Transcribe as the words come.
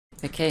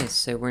Okay,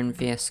 so we're in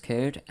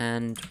VSCode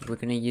and we're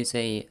going to use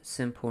a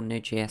simple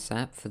Node.js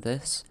app for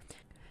this.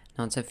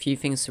 Now there's a few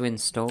things to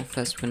install.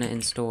 First we're going to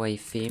install a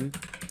theme.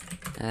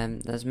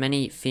 There's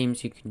many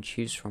themes you can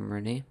choose from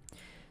really.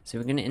 So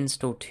we're going to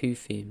install two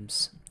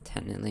themes,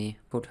 technically,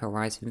 called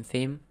Horizon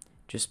theme.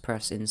 Just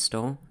press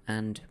install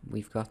and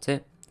we've got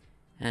it.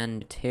 And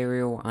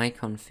material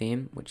icon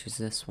theme, which is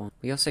this one.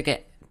 We also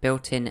get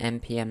built-in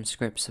npm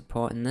script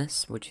support in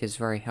this, which is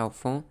very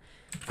helpful.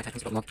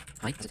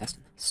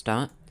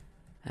 Start.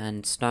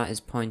 And start is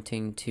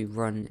pointing to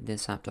run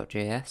this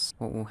app.js.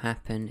 What will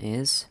happen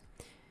is,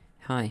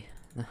 hi,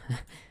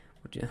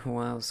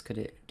 what else could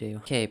it do?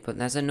 Okay, but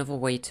there's another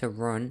way to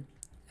run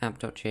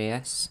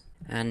app.js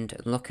and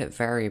look at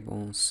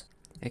variables.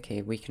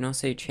 Okay, we can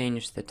also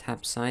change the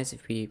tab size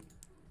if we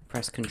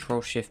press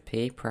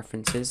Ctrl+Shift+P,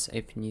 preferences,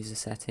 open user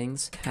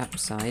settings, tab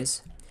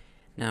size.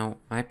 Now,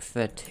 I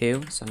prefer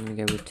 2, so I'm going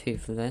to go with 2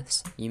 for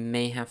this. You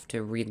may have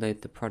to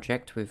reload the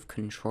project with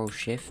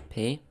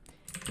Ctrl+Shift+P,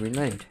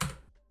 reload.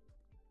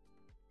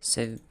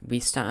 So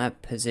we start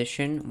at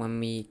position. When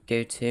we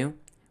go to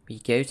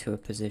a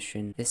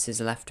position. This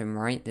is left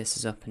and right, this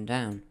is up and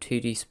down.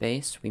 2D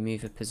space, we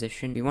move a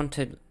position. We want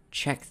to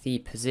check the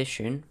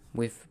position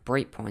with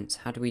breakpoints.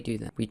 How do we do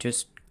that? We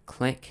just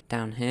click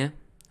down here,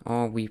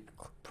 or we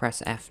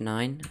press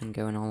F9 and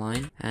go in our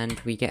line, and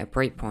we get a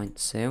breakpoint.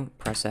 So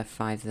press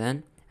F5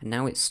 then, and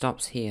now it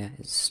stops here.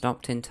 It's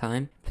stopped in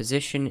time.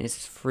 Position is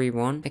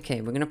 3-1.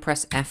 Okay, we're gonna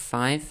press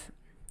F5.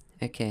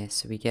 Okay,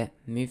 so we get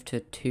moved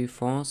to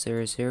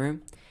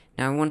 2400.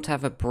 Now we want to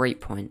have a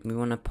breakpoint. We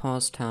want to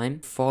pause time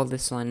before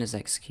this line is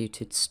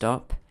executed,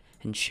 stop,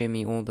 and show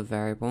me all the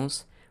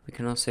variables. We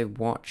can also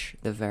watch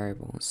the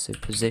variables. So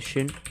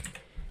position,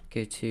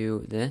 go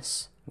to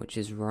this, which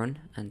is run,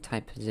 and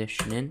type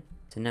position in.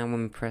 So now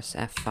when we press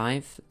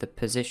F5, the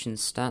position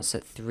starts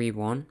at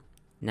 3-1.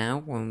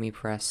 Now when we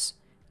press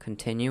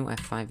continue,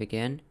 F5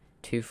 again,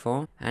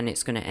 2-4, and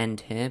it's going to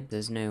end here.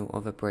 There's no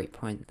other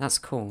breakpoint. That's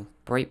cool.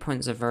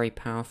 Breakpoints are very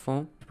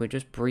powerful. We're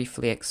just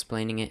briefly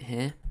explaining it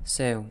here.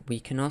 So we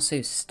can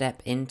also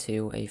step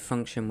into a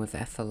function with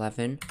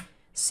F11,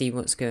 see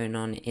what's going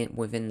on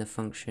within the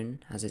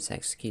function as it's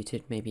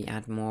executed, maybe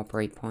add more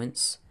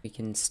breakpoints. We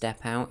can step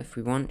out if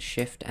we want,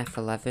 Shift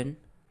F11,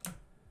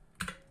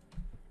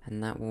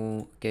 and that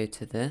will go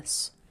to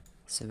this.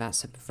 So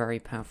that's a very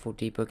powerful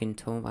debugging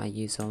tool that I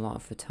use a lot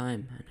of the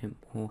time, and it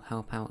will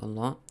help out a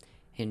lot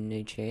in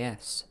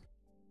Node.js.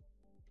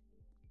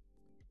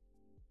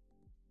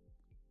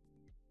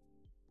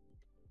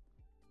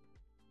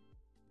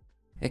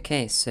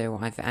 Okay, so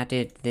I've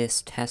added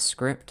this test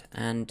script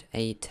and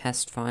a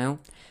test file.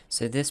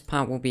 So this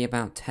part will be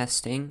about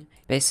testing.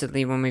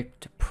 Basically, when we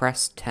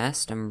press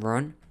test and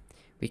run,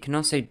 we can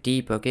also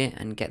debug it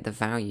and get the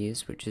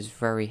values, which is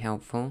very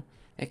helpful.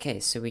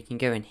 Okay, so we can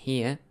go in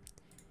here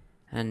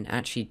and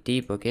actually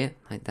debug it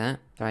like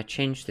that. So I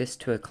changed this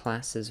to a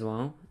class as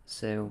well.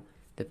 So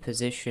the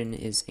position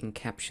is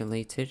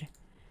encapsulated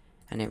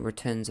and it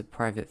returns a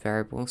private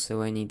variable,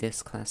 so only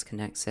this class can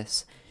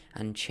access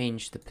and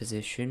change the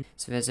position.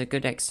 So there's a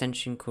good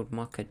extension called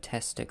Mocha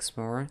Test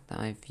Explorer that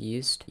I've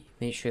used.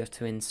 Make sure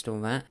to install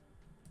that.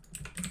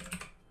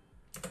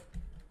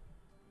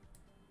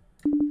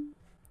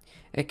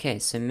 Okay,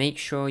 so make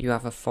sure you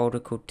have a folder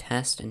called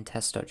test and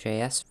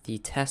test.js. The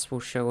test will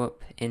show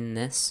up in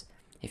this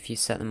if you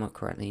set them up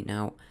correctly.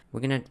 Now,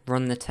 we're going to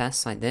run the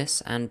tests like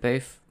this, and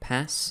both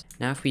pass.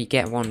 Now, if we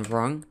get one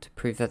wrong, to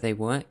prove that they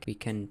work, we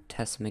can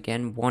test them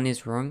again. One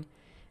is wrong.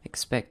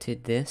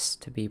 Expected this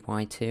to be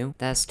y2.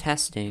 There's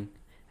testing,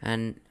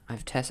 and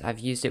I've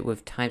used it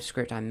with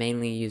TypeScript. I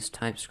mainly use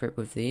TypeScript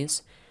with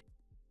these.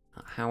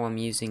 How I'm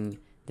using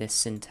this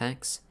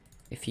syntax.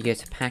 If you go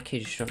to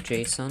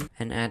package.json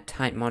and add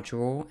type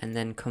module and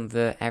then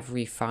convert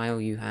every file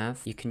you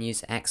have, you can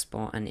use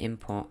export and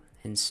import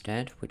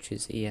instead, which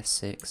is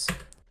ES6.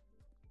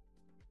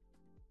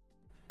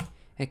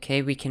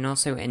 Okay, we can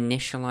also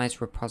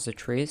initialize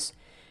repositories,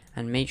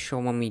 and make sure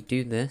when we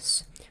do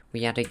this,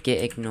 we add a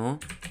git ignore.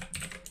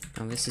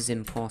 Now this is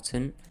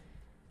important,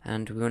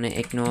 and we want to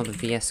ignore the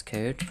VS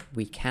Code.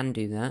 We can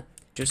do that,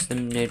 just the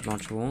node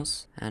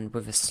modules, and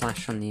with a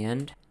slash on the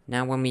end.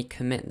 Now when we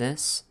commit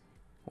this,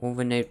 all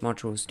the node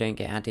modules don't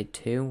get added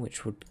to,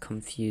 which would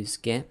confuse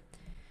git.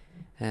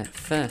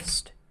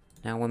 First,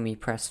 now when we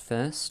press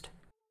first,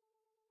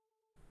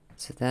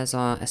 so there's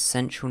our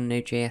essential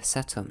Node.js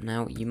setup.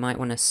 Now you might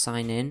want to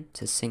sign in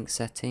to sync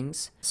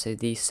settings, so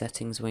these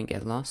settings won't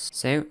get lost.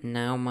 So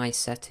now my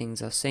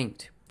settings are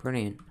synced.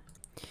 Brilliant.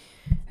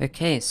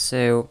 Okay,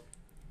 so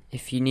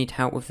if you need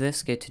help with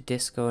this, go to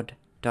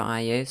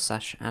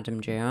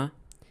discord.io/ADAMJR.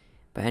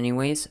 But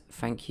anyways,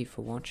 thank you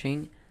for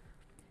watching,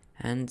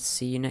 and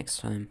see you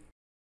next time.